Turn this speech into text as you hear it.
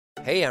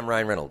Hey, I'm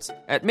Ryan Reynolds.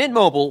 At Mint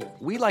Mobile,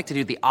 we like to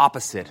do the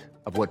opposite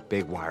of what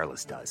Big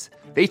Wireless does.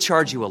 They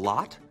charge you a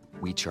lot,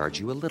 we charge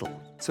you a little.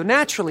 So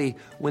naturally,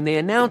 when they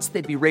announced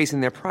they'd be raising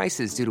their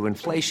prices due to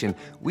inflation,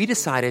 we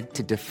decided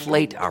to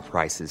deflate our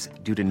prices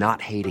due to not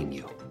hating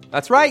you.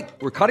 That's right.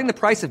 We're cutting the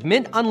price of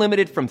Mint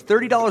Unlimited from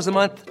 $30 a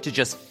month to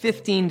just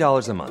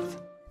 $15 a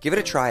month. Give it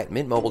a try at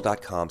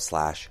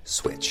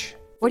mintmobile.com/switch.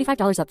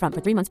 $45 up front for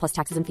 3 months plus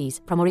taxes and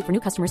fees. Promo rate for new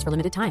customers for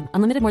limited time.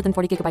 Unlimited more than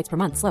 40 gigabytes per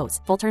month. Slows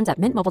full terms at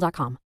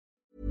mintmobile.com.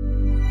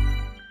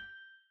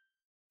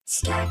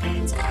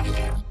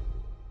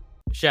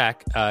 Shaq,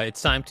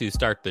 it's time to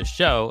start the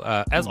show.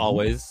 As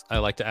always, I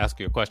like to ask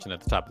you a question at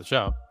the top of the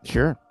show.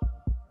 Sure.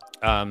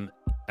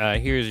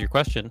 Here's your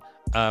question.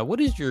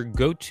 What is your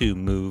go-to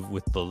move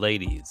with the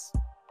ladies?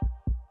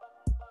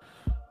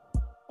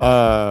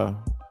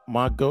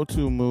 My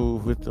go-to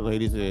move with the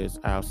ladies is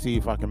I'll see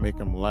if I can make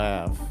them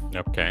laugh.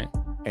 Okay.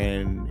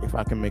 And if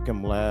I can make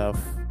them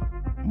laugh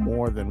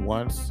more than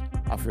once,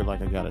 I feel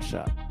like I got a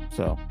shot.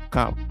 So,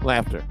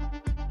 laughter.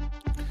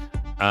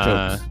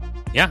 Jokes.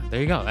 Yeah, there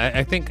you go.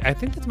 I think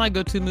that's my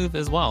go-to move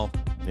as well.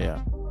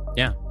 Yeah.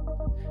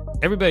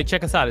 Everybody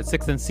check us out at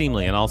Six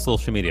Unseemly and all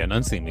social media and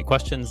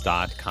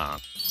unseemlyquestions.com.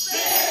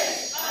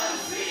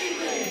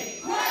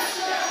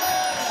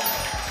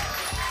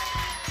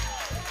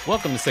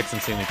 Welcome to Six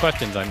Unseemly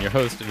Questions. I'm your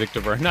host,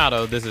 Victor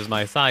Bernardo. This is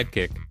my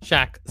sidekick,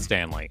 Shaq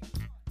Stanley.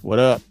 What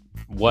up?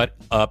 What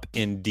up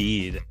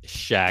indeed,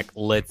 Shaq?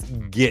 Let's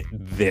get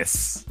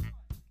this.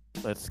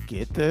 Let's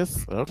get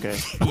this? Okay.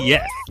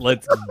 Yes,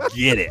 let's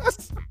get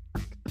it.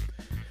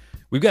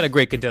 We've got a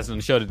great contestant on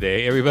the show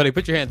today. Everybody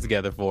put your hands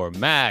together for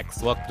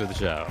Max. Welcome to the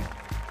show.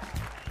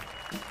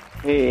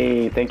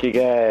 Hey, thank you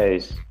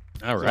guys.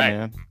 All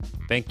right.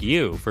 Thank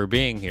you for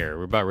being here.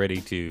 We're about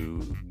ready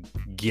to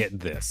get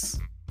this.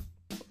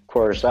 Of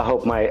course, I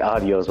hope my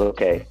audio's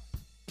okay.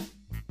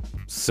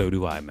 So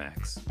do I,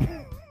 Max.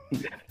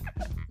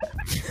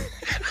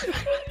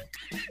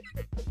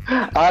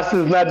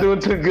 Austin's not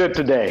doing too good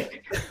today.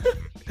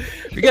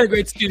 We got a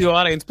great studio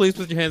audience. Please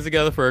put your hands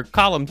together for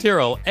Colin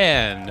Tyrrell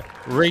and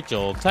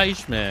Rachel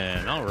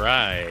Teichman. All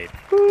right.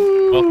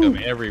 Woo. Welcome,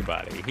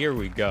 everybody. Here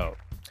we go.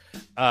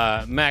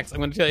 Max, I'm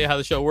going to tell you how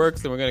the show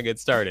works, and we're going to get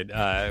started.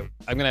 I'm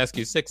going to ask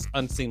you 6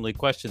 unseemly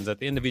questions. At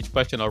the end of each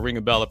question, I'll ring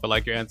a bell if I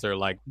like your answer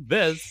like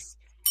this.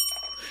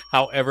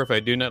 However, if I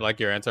do not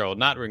like your answer, I will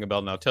not ring a bell,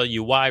 and I'll tell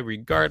you why,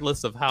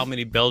 regardless of how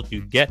many bells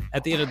you get.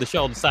 At the end of the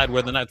show, I'll decide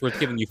whether or not it's worth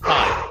giving you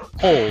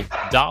 $5 whole.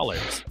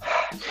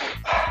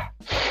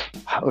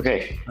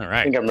 Okay. All right.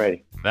 I think I'm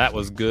ready. That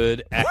was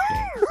good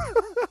acting.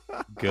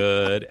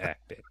 Good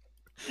acting.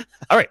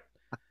 All right.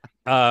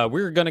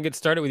 We're going to get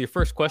started with your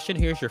first question.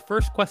 Here's your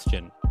first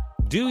question.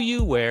 Do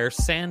you wear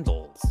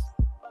sandals?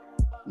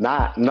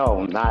 Not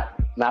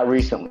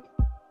recently.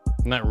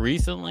 Not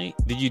recently?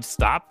 Did you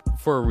stop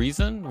for a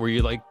reason? Were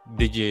you like,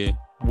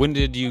 when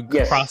did you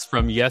cross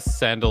from yes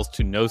sandals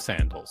to no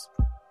sandals?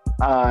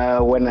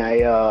 When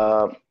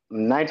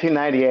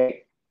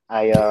 1998,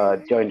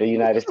 I joined the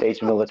United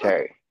States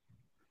military,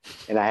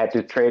 and I had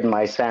to trade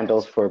my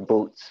sandals for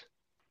boots.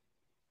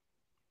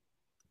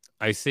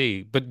 I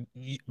see. But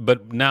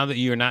now that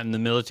you're not in the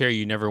military,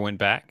 you never went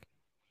back?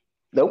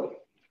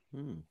 Nope.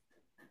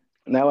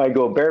 Now I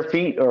go bare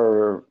feet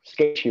or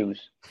skate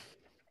shoes.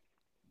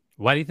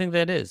 Why do you think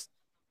that is?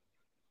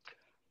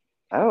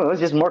 I don't know. It's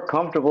just more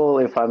comfortable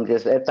if I'm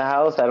just at the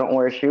house. I don't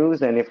wear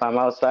shoes. And if I'm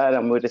outside,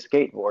 I'm with a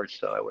skateboard.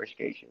 So I wear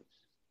skate shoes.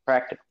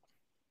 Practical.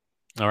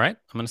 All right.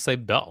 I'm going to say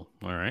bell.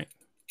 All right.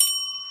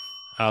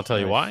 I'll tell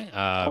you why.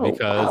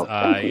 Because wow.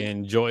 I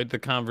enjoyed the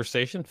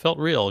conversation. Felt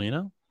real, you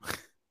know?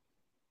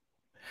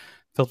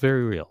 Felt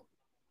very real.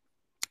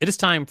 It is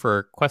time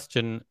for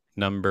question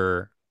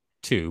number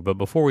 2. But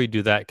before we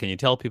do that, can you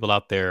tell people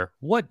out there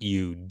what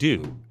you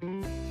do?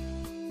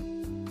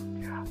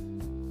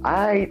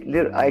 I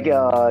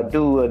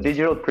do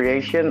digital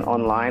creation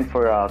online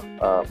for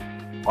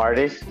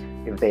artists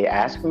if they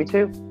ask me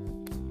to,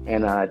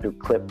 and I do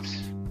clips.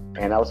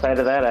 And outside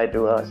of that, I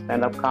do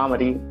stand-up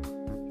comedy.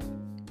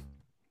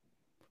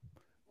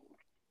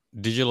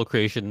 Digital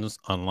creations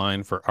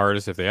online for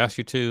artists if they ask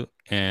you to,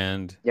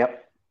 and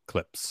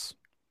clips.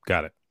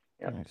 Got it.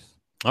 Yep. Nice.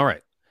 All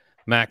right,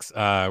 Max,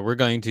 we're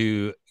going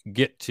to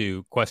get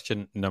to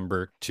question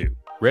number 2.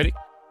 Ready?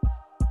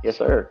 Yes,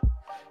 sir.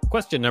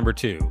 Question number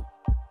 2.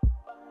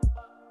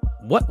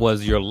 What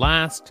was your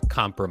last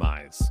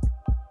compromise?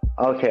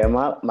 Okay,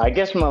 I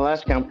guess my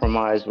last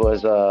compromise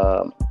was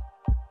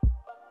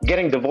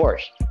getting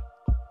divorced.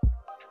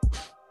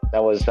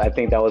 I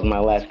think that was my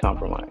last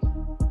compromise.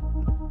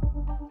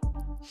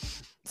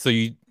 So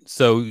you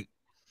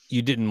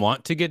didn't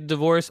want to get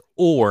divorced,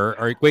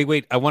 or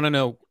wait, I want to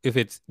know if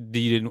it's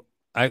you didn't.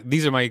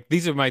 These are my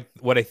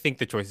what I think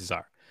the choices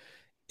are.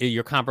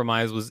 Your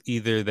compromise was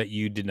either that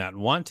you did not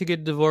want to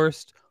get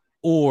divorced,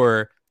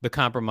 or the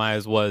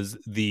compromise was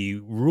the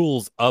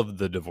rules of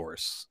the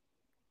divorce.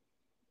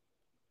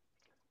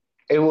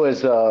 It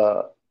was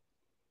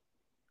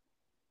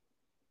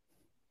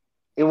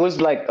it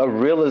was like a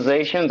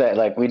realization that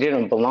like we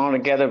didn't belong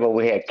together, but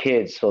we had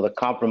kids. So the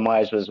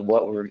compromise was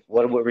what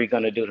were we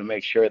going to do to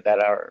make sure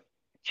that our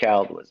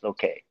child was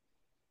okay.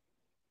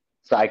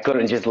 So I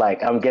couldn't just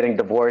like I'm getting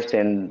divorced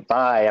and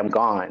bye, I'm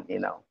gone.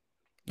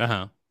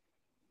 Uh-huh.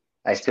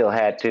 I still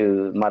had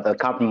to. The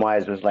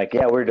compromise was like,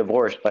 yeah, we're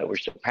divorced, but we're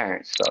still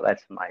parents. So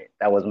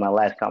that was my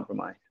last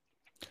compromise.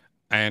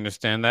 I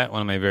understand that.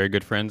 One of my very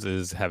good friends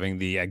is having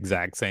the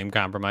exact same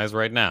compromise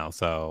right now.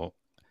 So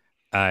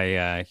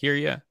I hear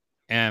you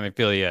and I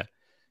feel you.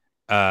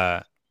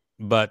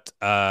 But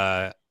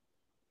no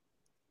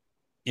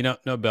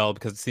bell,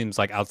 because it seems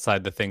like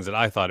outside the things that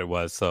I thought it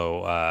was.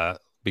 So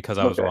because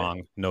I was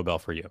wrong, no bell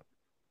for you.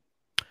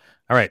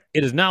 All right.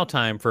 It is now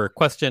time for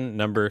question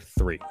number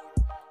 3.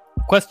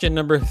 Question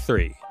number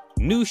 3.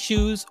 New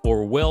shoes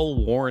or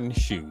well-worn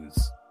shoes?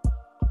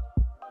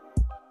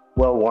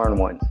 Well-worn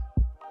ones.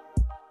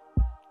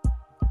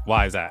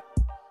 Why is that?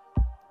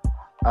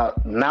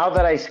 Now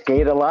that I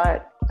skate a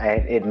lot,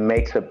 it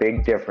makes a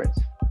big difference.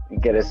 You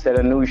get a set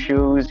of new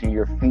shoes,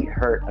 your feet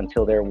hurt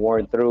until they're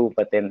worn through.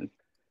 But then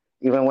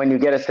even when you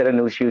get a set of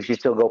new shoes, you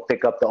still go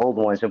pick up the old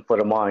ones and put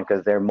them on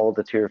because they're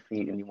molded to your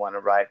feet and you want to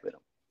ride with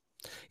them.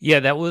 Yeah,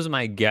 that was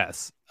my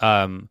guess.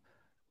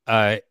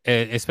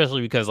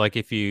 Especially because like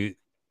if you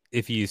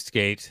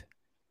skate,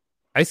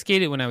 I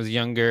skated when I was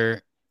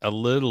younger a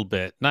little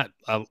bit, not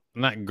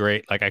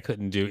great. Like I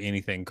couldn't do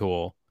anything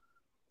cool.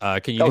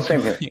 Can you?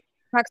 Same here.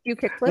 Max, do you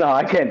kickflip? No,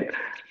 I can't.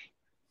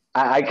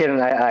 I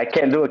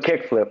can't do a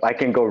kickflip. I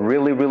can go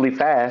really, really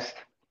fast,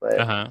 but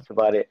that's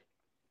about it.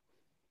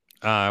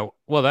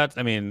 Well,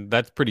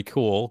 that's pretty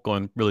cool,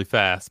 going really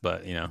fast,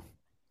 but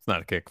it's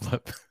not a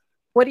kickflip.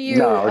 What do you?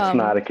 No, it's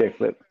not a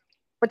kickflip.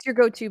 What's your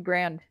go-to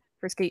brand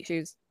for skate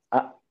shoes?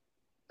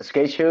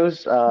 Skate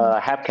shoes,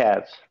 half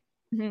cabs.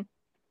 Mm-hmm.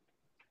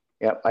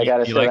 Yep, I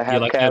got a set of half cabs. You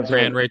like that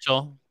brand,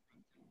 Rachel?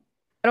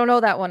 I don't know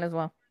that one as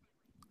well.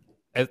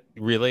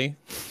 Really?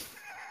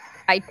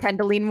 I tend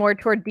to lean more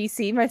toward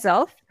DC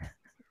myself.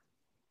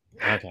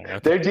 Okay.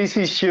 They're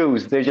DC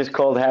shoes. They're just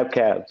called half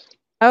cabs.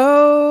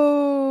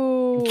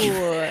 Oh,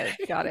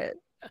 got it.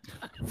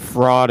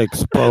 Fraud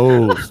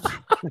exposed.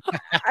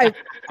 I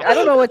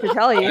don't know what to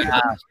tell you.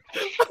 Wow.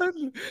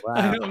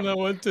 I don't know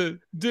what to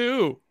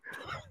do.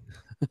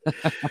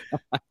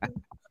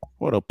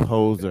 What a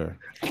poser.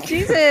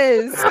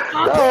 Jesus.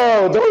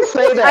 No, don't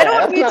say that.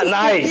 That's not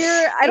nice.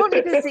 I don't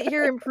need to sit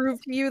here and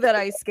prove to you that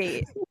I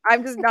skate.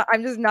 I'm just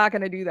not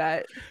gonna do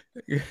that.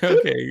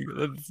 Okay,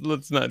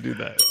 let's not do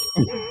that.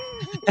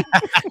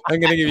 I'm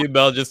gonna give you a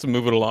bell just to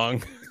move it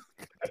along.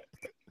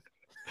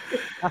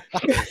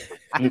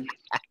 It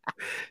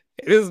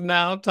is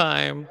now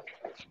time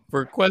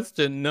for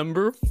question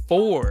number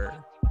 4.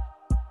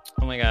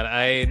 Oh my god,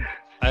 I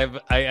have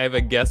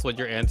a guess what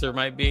your answer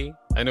might be.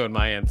 I know what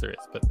my answer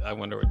is, but I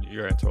wonder what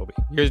your answer will be.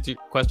 Here's your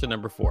question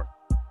number 4.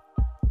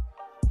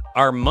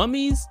 Are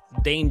mummies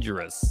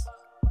dangerous?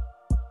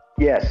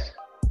 Yes.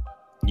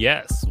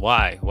 Yes.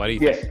 Why? Why do you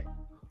think?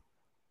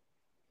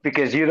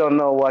 Because you don't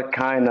know what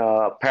kind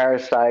of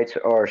parasites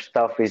or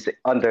stuff is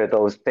under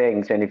those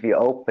things. And if you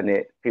open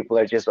it, people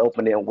are just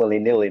opening it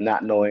willy-nilly,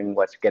 not knowing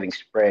what's getting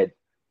spread,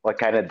 what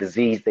kind of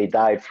disease they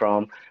died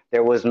from.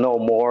 There was no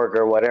morgue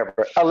or whatever,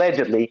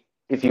 allegedly,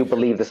 if you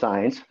believe the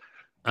science.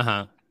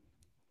 Uh-huh.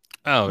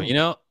 Oh,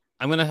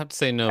 I'm going to have to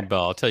say no,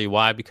 Bell. I'll tell you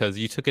why, because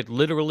you took it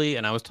literally,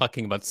 and I was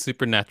talking about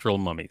supernatural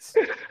mummies.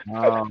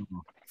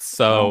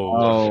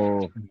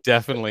 So,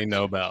 definitely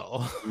no,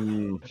 Bell.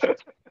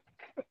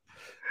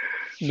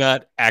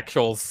 Not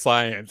actual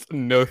science.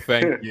 No,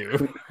 thank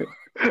you.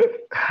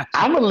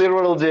 I'm a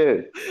literal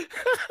dude.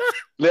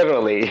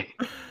 Literally.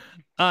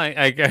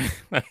 I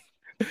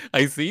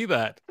see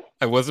that.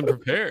 I wasn't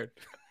prepared.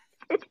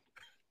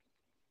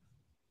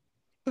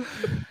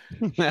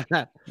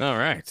 All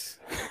right.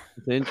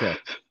 It's interesting.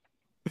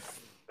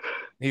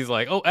 He's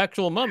like, "Oh,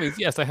 actual mummies?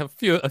 Yes, I have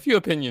a few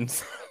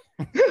opinions."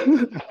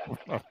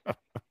 All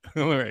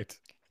right.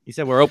 He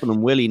said we're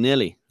opening willy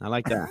nilly. I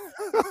like that.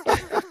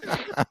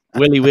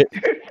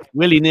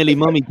 willy nilly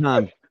mummy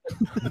time.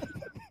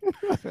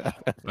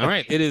 All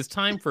right. It is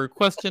time for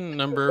question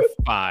number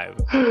 5.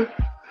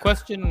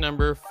 Question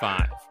number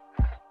 5.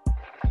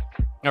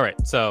 All right.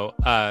 So,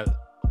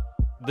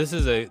 this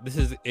is a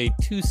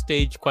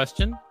 2-stage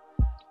question.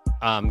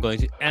 I'm going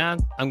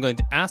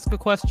to ask a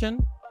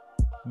question,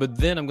 but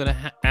then I'm going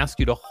to ask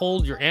you to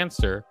hold your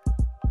answer.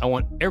 I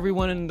want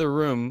everyone in the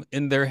room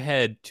in their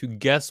head to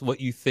guess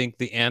what you think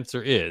the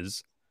answer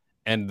is,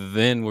 and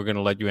then we're going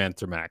to let you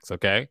answer, Max,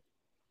 okay?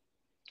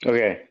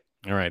 Okay.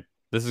 All right.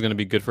 This is going to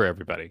be good for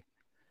everybody.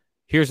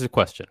 Here's the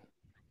question.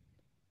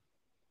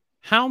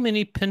 How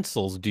many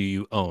pencils do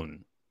you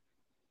own?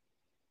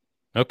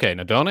 Okay,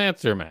 now don't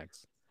answer,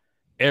 Max.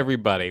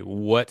 Everybody,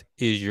 what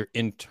is your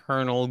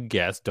internal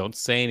guess? Don't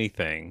say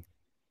anything.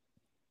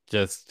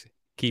 Just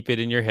keep it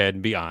in your head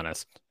and be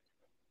honest.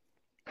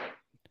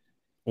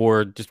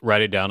 Or just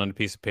write it down on a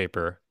piece of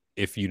paper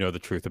if you know the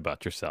truth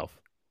about yourself.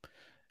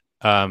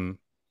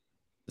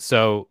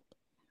 So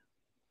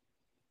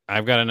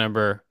I've got a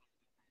number.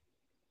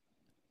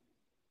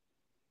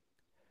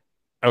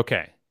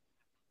 Okay.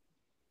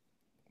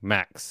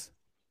 Max,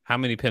 how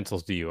many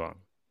pencils do you own?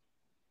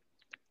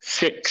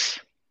 6.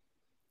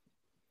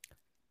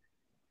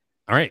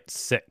 All right,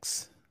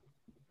 6.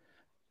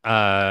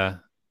 My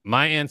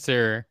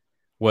answer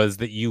was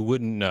that you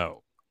wouldn't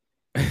know.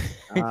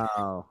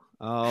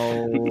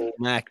 Oh,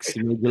 Max,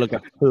 you made you look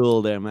a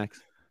fool there,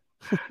 Max.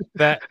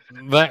 That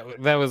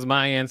was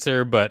my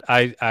answer, but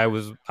I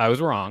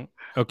was wrong.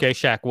 Okay,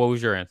 Shaq, what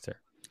was your answer?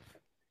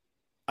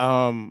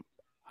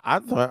 I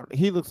thought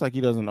he looks like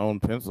he doesn't own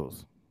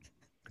pencils.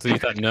 So you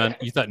thought none?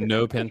 You thought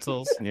no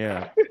pencils?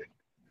 Yeah.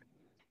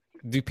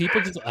 Do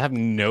people just have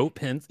no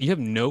pens? You have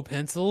no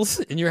pencils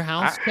in your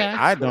house, Shaq?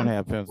 I don't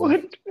have pencils.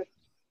 What?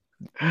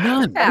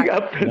 None. I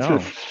got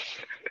pencils.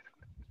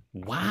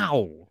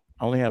 Wow.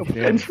 I only have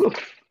pens. Pencils.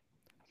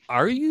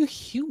 Are you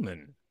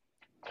human?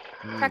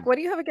 Heck, what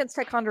do you have against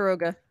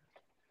Ticonderoga?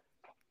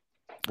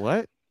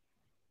 What?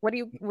 What do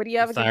you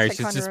have Sorry, against she's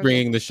Ticonderoga? just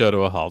bringing the show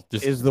to a halt.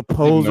 Just Is the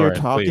poser ignore it,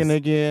 talking please.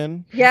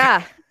 again?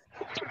 Yeah.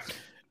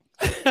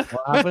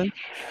 What happened?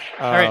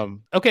 right.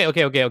 Okay.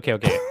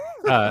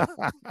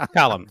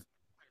 Colin,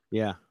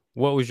 Yeah.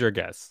 what was your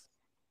guess?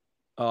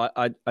 Oh,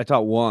 I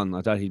thought one.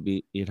 I thought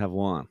he'd have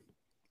one.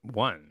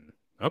 1.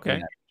 Okay.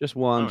 Yeah, just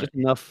one, All just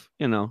enough.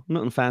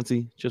 Nothing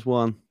fancy. Just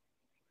one.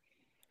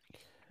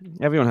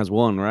 Everyone has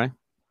one, right?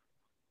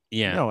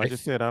 Yeah. No, I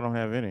just said I don't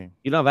have any.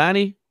 You don't have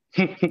any?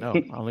 No,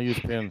 I only use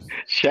pens.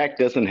 Shaq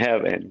doesn't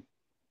have any.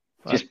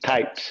 Just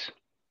types.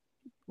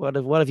 What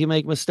if you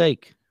make a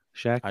mistake,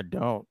 Shaq? I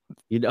don't.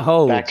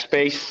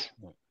 Backspace.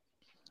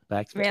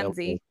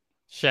 Ramsey.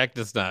 Shaq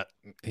does not.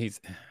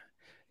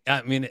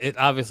 I mean, it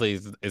obviously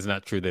is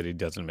not true that he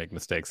doesn't make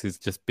mistakes. He's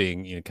just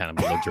being kind of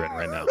belligerent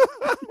right now.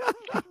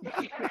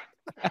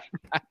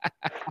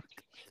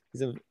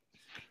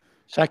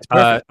 Shaq's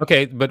perfect.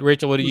 Okay, but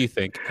Rachel, what do you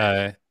think?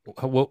 How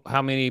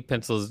many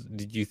pencils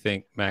did you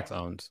think Max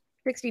owns?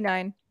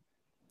 69.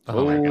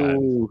 Oh my god!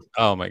 Ooh,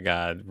 Oh my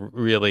god!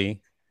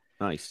 Really?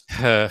 nice.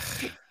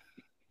 Nice.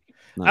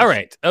 Nice. All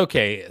right.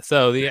 Okay.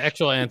 So the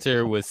actual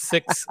answer was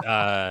 6.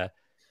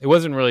 It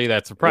wasn't really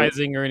that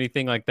surprising or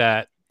anything like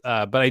that.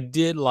 But I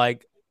did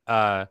like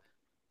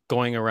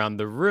going around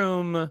the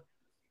room.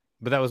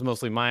 But that was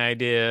mostly my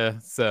idea.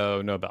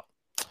 So no bell.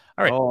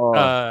 All right.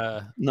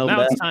 Oh, no now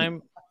bell. it's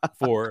time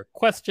for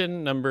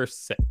question number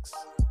 6.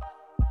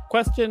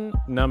 Question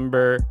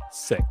number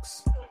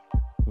 6.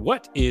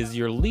 What is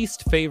your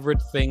least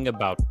favorite thing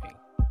about me?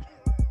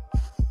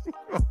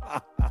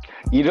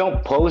 You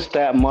don't post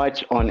that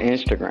much on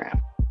Instagram.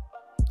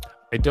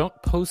 I don't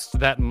post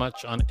that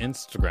much on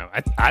Instagram.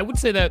 I would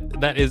say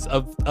that is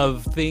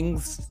of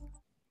things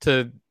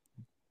to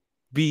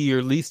be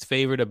your least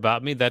favorite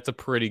about me. That's a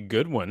pretty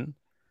good one.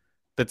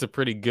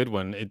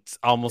 It's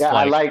almost Yeah,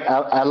 like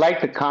I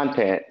like the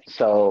content.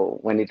 So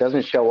when it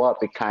doesn't show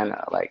up, it kind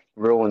of like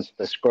ruins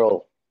the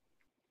scroll.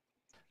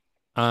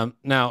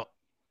 now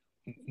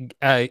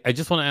I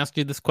just want to ask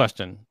you this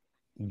question.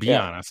 Be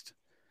Yeah. honest.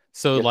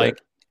 So Yes, like,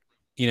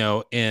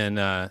 sir. in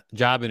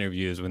job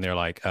interviews when they're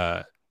like,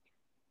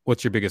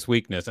 what's your biggest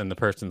weakness? And the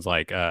person's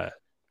like, that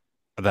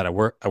I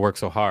work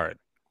so hard.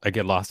 I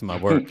get lost in my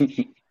work.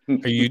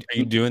 Are you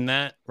doing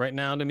that right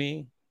now to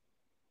me?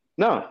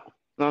 No.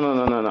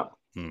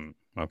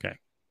 Okay.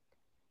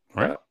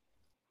 All right.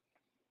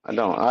 I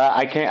don't.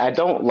 I can't. I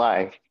don't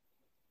lie.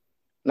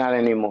 Not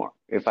anymore.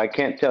 If I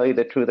can't tell you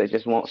the truth, I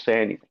just won't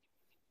say anything.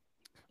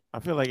 I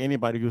feel like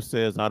anybody who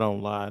says I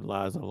don't lie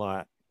lies a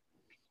lot.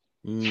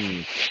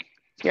 Mm.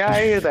 Yeah,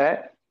 I hear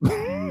that,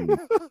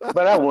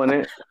 but I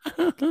wouldn't.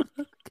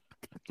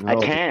 I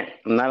can't.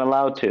 I'm not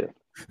allowed to.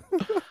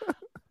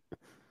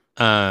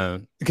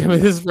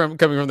 This is coming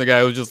from the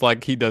guy who's just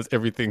like he does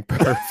everything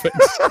perfect.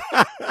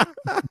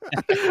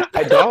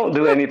 I don't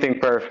do anything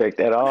perfect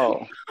at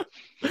all.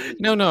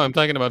 No, I'm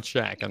talking about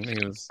Shaq. I'm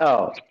thinking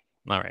Oh,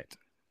 all right.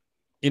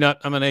 You know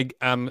what? I'm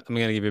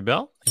gonna give you a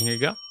bell. Here you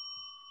go.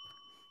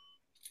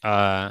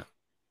 I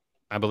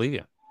believe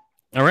you.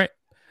 All right.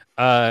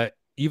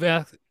 You've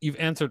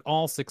answered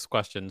all 6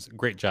 questions.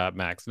 Great job,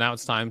 Max. Now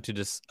it's time to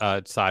just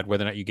decide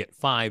whether or not you get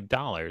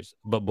 $5.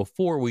 But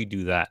before we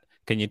do that,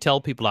 can you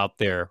tell people out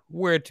there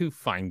where to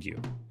find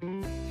you?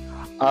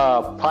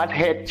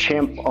 Pothead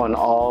Chimp on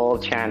all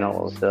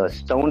channels. The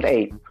Stoned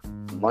Ape,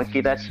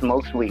 monkey that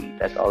smokes weed.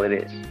 That's all it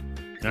is.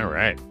 All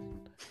right.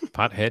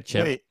 Pothead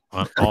Chip Wait.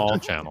 on all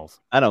channels.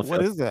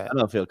 What is that? I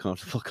don't feel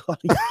comfortable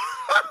calling.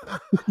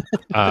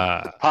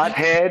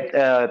 Pothead,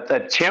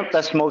 the chimp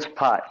that smokes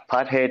pot.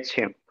 Pothead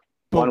Chimp.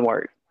 One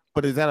word.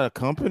 But is that a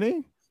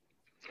company?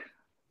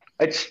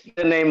 It's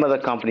the name of the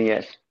company,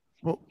 yes.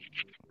 Well,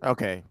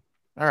 okay.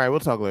 All right. We'll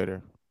talk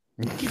later.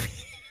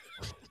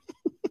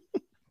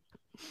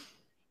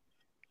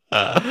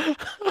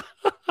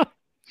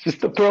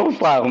 Just the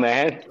profile,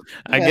 man.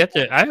 I get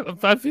you.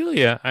 I feel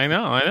you. I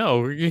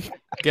know. You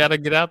gotta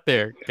get out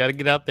there.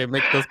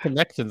 Make those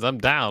connections. I'm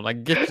down. I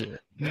get you.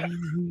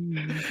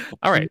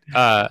 All right.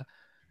 Now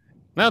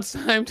it's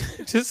time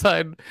to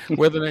decide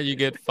whether or not you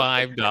get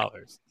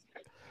 $5.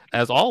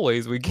 As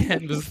always, we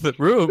canvass the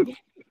room.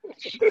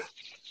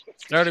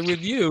 Starting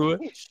with you,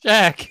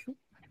 Shaq.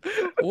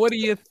 What do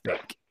you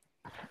think?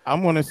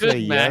 I'm gonna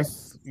say Should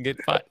Max yes.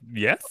 get 5?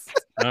 Yes.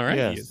 All right.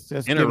 Yes, You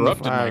just give him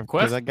interrupted my 5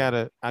 because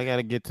question. I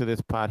gotta get to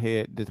this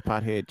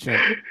pothead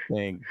chimp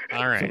thing.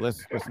 All right. So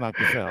let's knock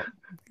this out.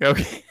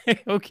 Okay.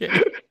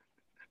 Okay.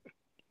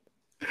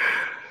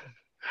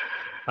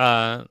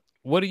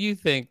 What do you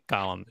think,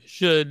 Colin?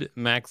 Should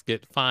Max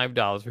get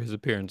 $5 for his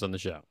appearance on the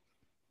show?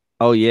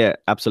 Oh yeah,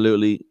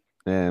 absolutely.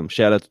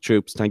 Shout out to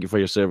Troops. Thank you for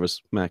your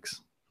service,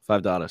 Max.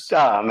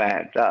 $5.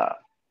 Man.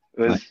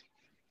 It was,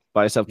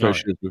 Buy yourself a pair of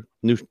shoes.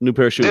 New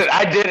pair of shoes. dude,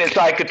 I did it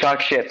so I could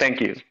talk shit.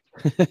 Thank you.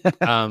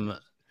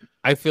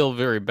 I feel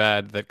very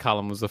bad that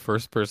Colin was the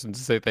first person to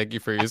say thank you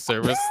for your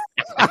service.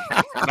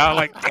 And I'm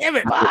like, damn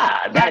it,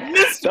 I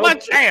missed my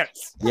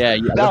chance. Yeah.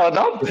 No,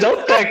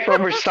 don't thank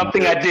for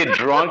something I did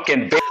drunk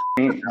and the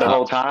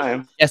whole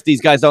time. Yes,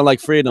 these guys don't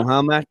like freedom,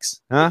 huh, Max?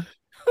 Huh?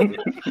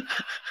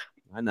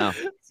 I know.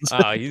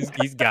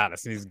 He's got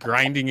us. He's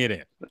grinding it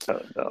in.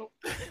 No.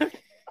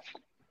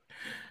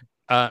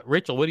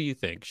 Rachel, what do you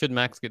think? Should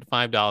Max get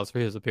 $5 for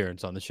his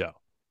appearance on the show?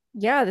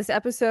 Yeah, this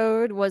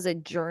episode was a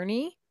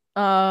journey.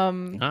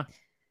 Huh.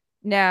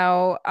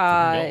 Now,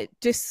 There you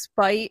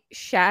despite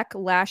Shaq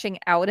lashing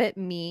out at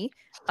me,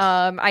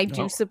 I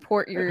do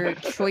support your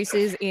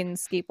choices in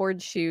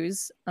skateboard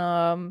shoes.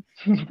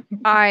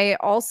 I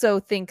also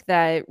think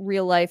that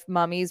real life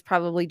mummies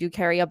probably do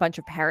carry a bunch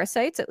of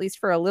parasites, at least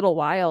for a little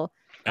while.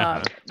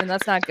 And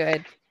that's not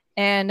good.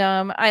 And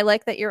I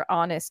like that you're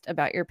honest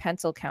about your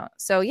pencil count.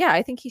 So yeah,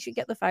 I think he should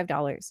get the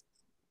 $5.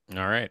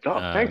 All right. Oh,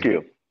 thank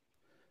you.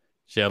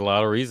 She had a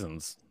lot of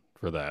reasons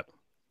for that.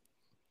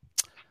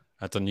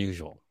 That's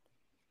unusual.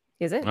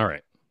 Is it? All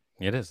right.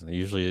 It is.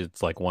 Usually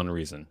it's like one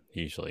reason,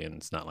 and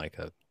it's not like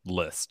a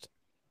list.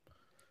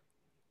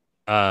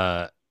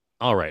 All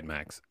right,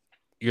 Max.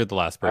 You're the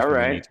last person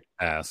I need to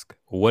ask.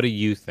 What do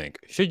you think?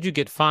 Should you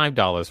get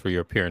 $5 for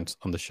your appearance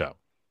on the show?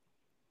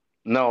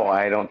 No,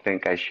 I don't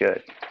think I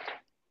should.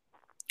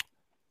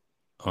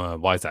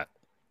 Why is that?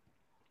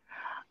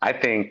 I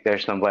think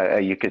there's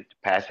somebody you could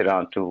pass it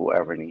on to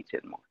whoever needs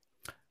it more.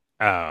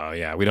 Oh,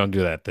 yeah. We don't do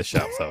that at the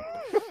show, so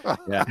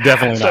Yeah.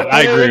 definitely So not.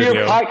 I put it agree in with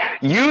your you. pocket.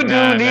 You do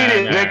Nah, need nah,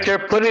 it, nah. Victor.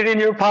 Put it in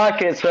your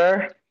pocket,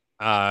 sir.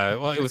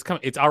 Well,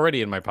 it's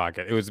already in my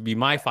pocket. It would be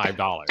my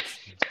 $5.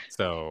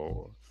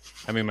 So,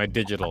 I mean, my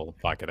digital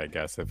pocket, I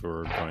guess, if we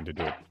were going to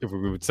do it, if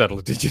we would settle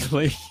it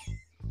digitally.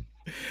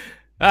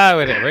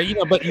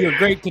 Whatever. But you're a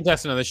great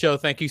contestant on the show.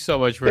 Thank you so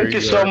much for Thank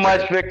you so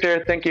much,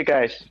 Victor. Thank you,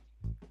 guys.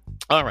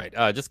 All right.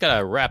 Just got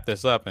to wrap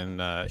this up. And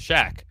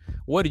Shaq,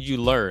 what did you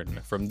learn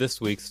from this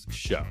week's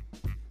show?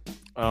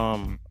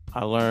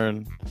 I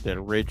learned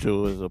that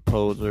Rachel is a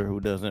poser who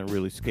doesn't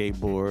really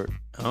skateboard.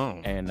 Oh.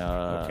 And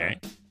okay.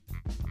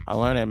 I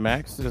learned that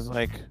Max is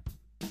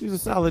he's a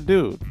solid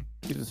dude.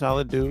 He's a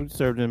solid dude,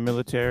 served in the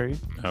military,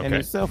 and Okay.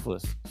 he's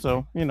selfless.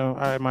 So,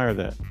 I admire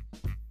that.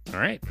 All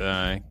right.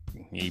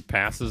 He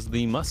passes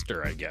the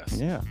muster, I guess.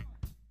 Yeah.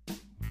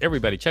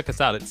 Everybody, check us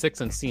out at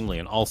Six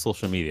Unseemly on all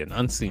social media and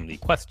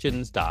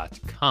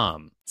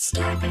unseemlyquestions.com.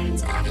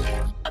 Starbane's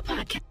Audio,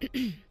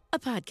 a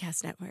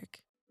podcast network.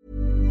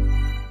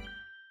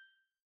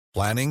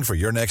 Planning for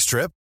your next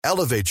trip?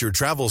 Elevate your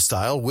travel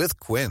style with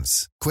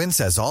Quince. Quince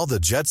has all the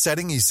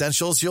jet-setting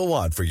essentials you'll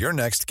want for your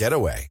next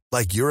getaway,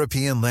 like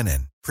European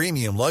linen,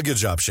 premium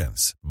luggage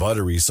options,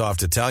 buttery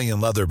soft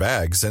Italian leather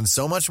bags, and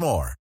so much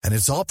more. And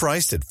it's all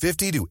priced at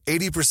 50 to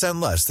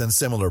 80% less than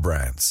similar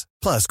brands.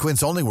 Plus,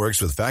 Quince only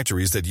works with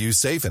factories that use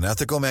safe and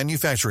ethical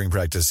manufacturing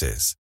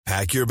practices.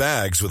 Pack your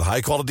bags with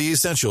high-quality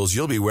essentials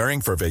you'll be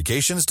wearing for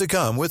vacations to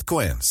come with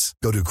Quince.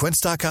 Go to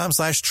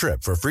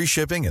quince.com/trip for free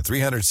shipping and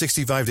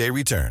 365-day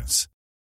returns.